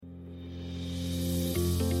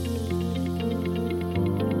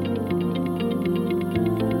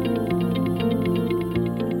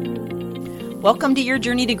Welcome to Your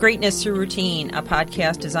Journey to Greatness Through Routine, a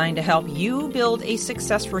podcast designed to help you build a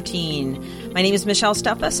success routine. My name is Michelle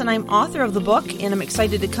Steffes, and I'm author of the book, and I'm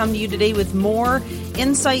excited to come to you today with more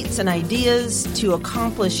insights and ideas to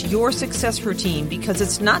accomplish your success routine, because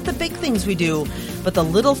it's not the big things we do, but the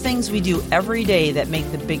little things we do every day that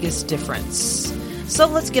make the biggest difference. So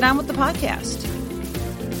let's get on with the podcast.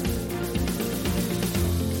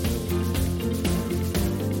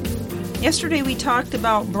 Yesterday we talked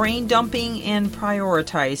about brain dumping and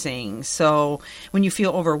prioritizing. So when you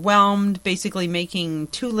feel overwhelmed, basically making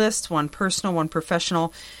two lists, one personal, one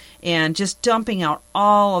professional, and just dumping out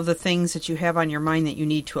all of the things that you have on your mind that you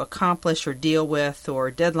need to accomplish or deal with,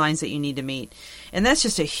 or deadlines that you need to meet. And that's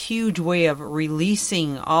just a huge way of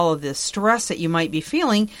releasing all of this stress that you might be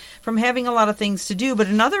feeling from having a lot of things to do. But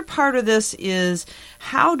another part of this is,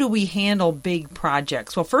 how do we handle big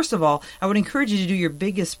projects? Well, first of all, I would encourage you to do your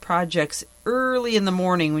biggest projects early in the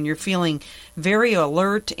morning when you're feeling very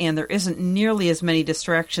alert and there isn't nearly as many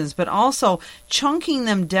distractions, but also chunking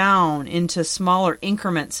them down into smaller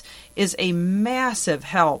increments is a massive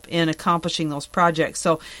help in accomplishing those projects.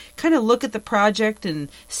 So kind of look at the project and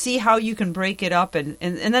see how you can break it up and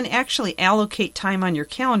then actually allocate time on your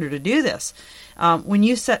calendar to do this. When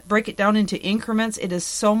you break it down into increments, it is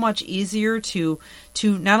so much easier to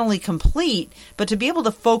not only complete, but to be able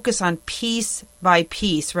to focus on piece by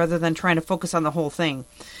piece rather than trying to focus on the whole thing.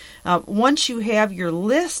 Once you have your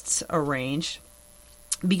lists arranged,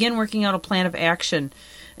 begin working out a plan of action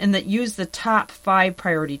and that use the top 5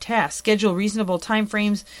 priority tasks. Schedule reasonable time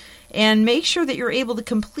frames and make sure that you're able to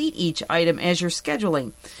complete each item as you're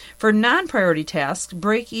scheduling. For non-priority tasks,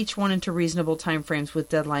 break each one into reasonable time frames with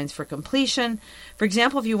deadlines for completion. For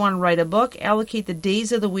example, if you want to write a book, allocate the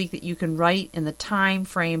days of the week that you can write and the time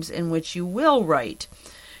frames in which you will write.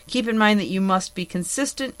 Keep in mind that you must be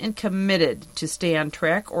consistent and committed to stay on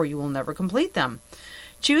track, or you will never complete them.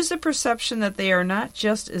 Choose the perception that they are not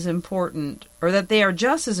just as important, or that they are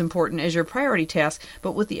just as important as your priority task,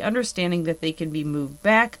 but with the understanding that they can be moved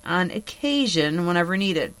back on occasion whenever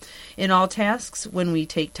needed. In all tasks, when we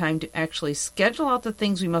take time to actually schedule out the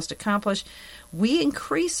things we must accomplish, we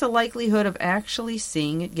increase the likelihood of actually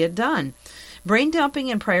seeing it get done. Brain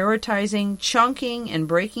dumping and prioritizing, chunking, and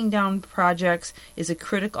breaking down projects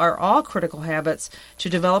are all critical habits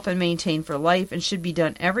to develop and maintain for life, and should be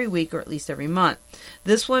done every week or at least every month.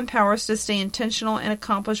 This will empower us to stay intentional and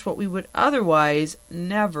accomplish what we would otherwise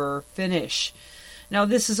never finish. Now,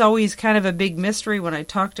 this is always kind of a big mystery when I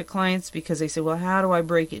talk to clients, because they say, well, how do I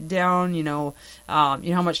break it down?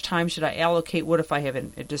 How much time should I allocate? What if I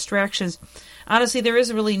have distractions? Honestly, there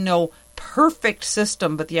is really no perfect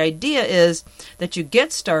system, but the idea is that you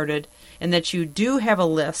get started and that you do have a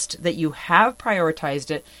list, that you have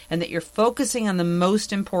prioritized it, and that you're focusing on the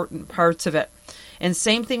most important parts of it. And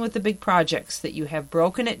same thing with the big projects, that you have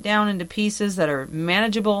broken it down into pieces that are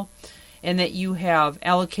manageable and that you have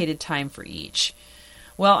allocated time for each.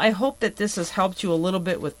 Well, I hope that this has helped you a little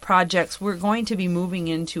bit with projects. We're going to be moving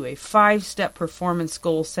into a 5-step performance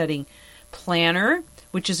goal setting planner,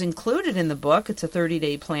 which is included in the book. It's a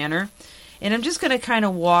 30-day planner. And I'm just going to kind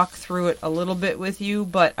of walk through it a little bit with you,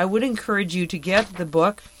 but I would encourage you to get the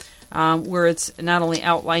book where it's not only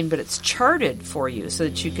outlined, but it's charted for you so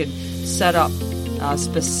that you can set up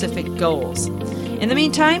specific goals. In the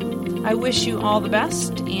meantime, I wish you all the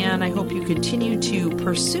best, and I hope you continue to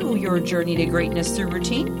pursue your journey to greatness through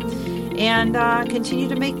routine and continue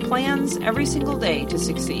to make plans every single day to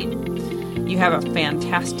succeed. You have a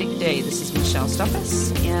fantastic day. This is Michelle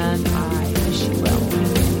Steffes, and I wish you well.